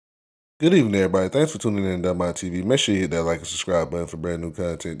Good evening, everybody. Thanks for tuning in to my TV. Make sure you hit that like and subscribe button for brand new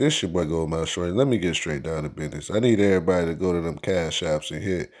content. This your boy Goldmouth Shorty. Let me get straight down to business. I need everybody to go to them cash apps and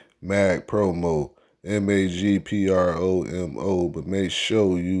hit MAG Promo, MAGPROMO, but make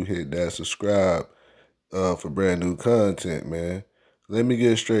sure you hit that subscribe for brand new content, man. Let me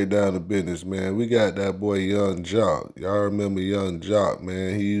get straight down to business, man. We got that boy Young Jock. Y'all remember Young Jock,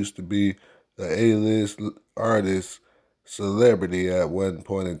 man? He used to be an A-list artist celebrity at one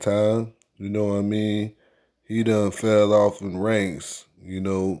point in time. You know what I mean? He done fell off in ranks, in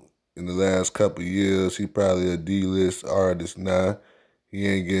the last couple of years. He probably a D-list artist now. He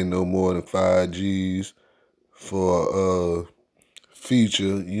ain't getting no more than 5 Gs for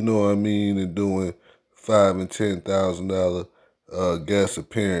feature, you know what I mean, and doing $5,000 and $10,000 guest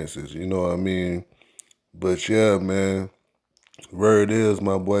appearances, you know what I mean. But yeah, man, word is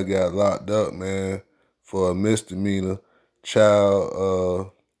my boy got locked up, man, for a misdemeanor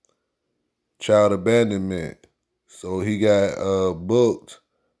child child abandonment. So he got booked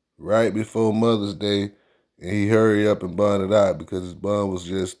right before Mother's Day, and he hurried up and bonded out because his bond was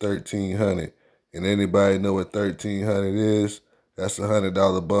just $1,300. And anybody know what $1,300 is? That's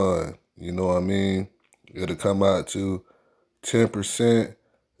 $100 bond. You know what I mean? It'll come out to 10%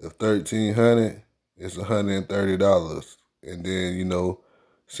 of $1,300. It's $130. And then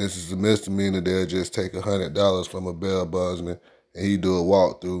since it's a misdemeanor, they'll just take $100 from a bail bondsman, and he do a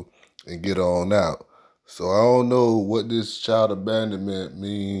walkthrough and get on out. So I don't know what this child abandonment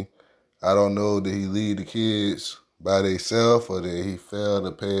mean. I don't know, did he leave the kids by themselves or did he fail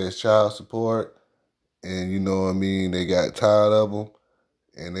to pay his child support? And you know what I mean, they got tired of him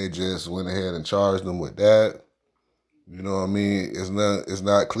and they just went ahead and charged him with that. You know what I mean? It's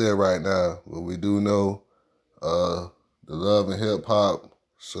not clear right now, but we do know the love and hip hop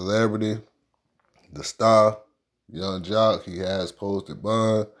celebrity, the star, Young Jock, he has posted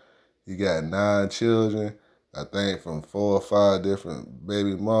bond. He got 9 children, I think from 4 or 5 different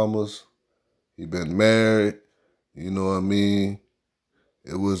baby mamas. He been married, you know what I mean?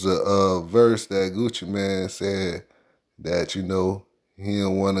 It was a verse that Gucci Man said that, he don't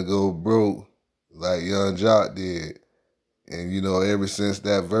want to go broke like Young Jock did. And, ever since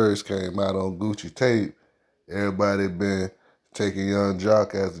that verse came out on Gucci tape, everybody been taking Young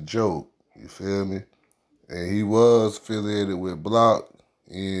Jock as a joke. You feel me? And he was affiliated with Block,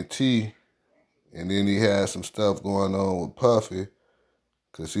 ENT, and then he had some stuff going on with Puffy,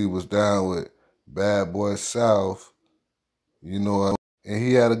 because he was down with Bad Boy South, and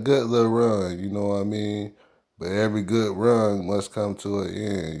he had a good little run, you know what I mean? But every good run must come to an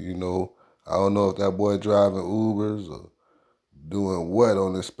end. I don't know if that boy driving Ubers or doing what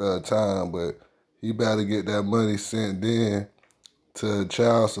on his spare time, but he better get that money sent in to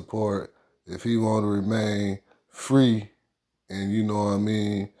child support if he want to remain free, and you know what I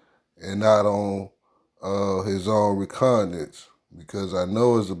mean, and not on his own recognizance, because I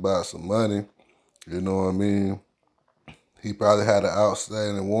know it's about some money, you know what I mean. He probably had an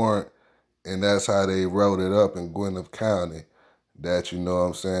outstanding warrant, and that's how they wrote it up in Gwinnett County, that, you know what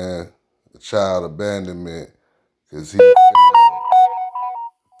I'm saying, a child abandonment, because he failed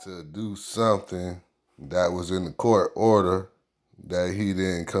to do something that was in the court order that he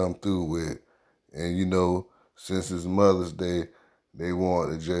didn't come through with. And, since his Mother's Day, they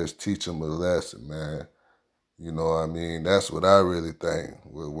want to just teach him a lesson, man. You know what I mean? That's what I really think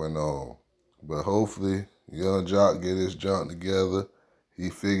what went on. But hopefully, Young Jock get his junk together. He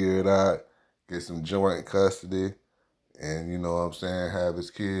figure it out, get some joint custody, and, you know what I'm saying, have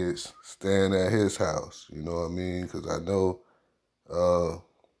his kids staying at his house. You know what I mean? Because I know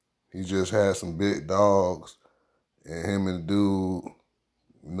he just had some big dogs, and him and the dude,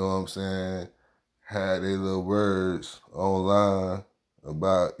 you know what I'm saying, had their little words online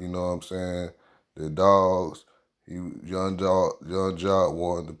about, you know what I'm saying, the dogs. Young Jock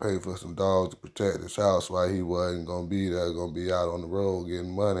wanted to pay for some dogs to protect his house while he wasn't going to be there, going to be out on the road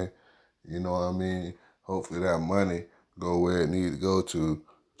getting money. You know what I mean? Hopefully that money go where it need to go to,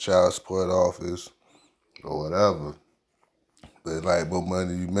 child support office or whatever. But like, more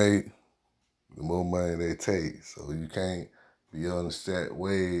money you make, the more money they take. So you can't be on a set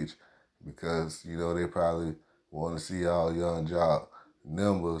wage because, they probably want to see all Young Jock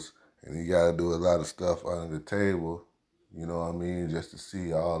numbers, and he got to do a lot of stuff under the table, you know what I mean, just to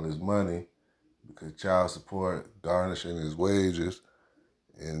see all his money, because child support garnishing his wages,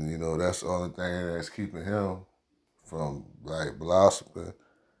 and, that's the only thing that's keeping him from, like, blossoming,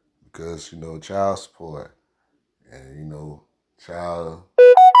 because, child support and, child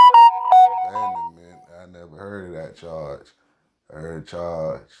abandonment, I never heard of that charge. I heard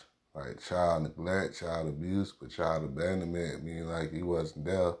charge like child neglect, child abuse, but child abandonment mean like he wasn't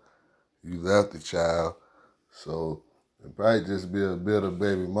there you left the child. So it probably just be a bit of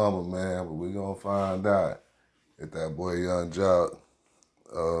baby mama, man. But we gonna find out if that boy Young Jock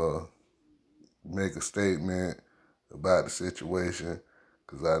make a statement about the situation.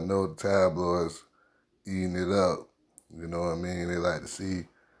 Cause I know the tabloids eating it up. You know what I mean? They like to see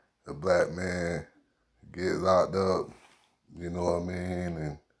a black man get locked up. You know what I mean?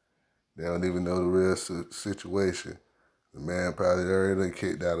 And they don't even know the real situation. The man probably already done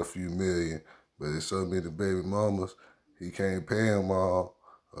kicked out a few million, but it's so many baby mamas, he can't pay them all,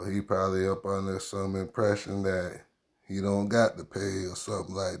 or he probably up under some impression that he don't got to pay or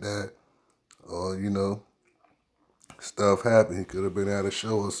something like that. Or, you know, stuff happened. He could have been at a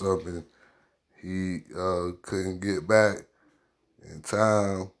show or something. He couldn't get back in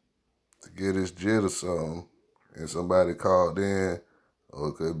time to get his jit or something, and somebody called in, or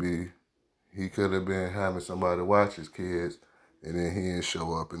it could be he could have been having somebody watch his kids, and then he didn't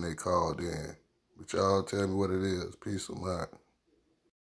show up and they called in. But y'all tell me what it is. Peace of mind.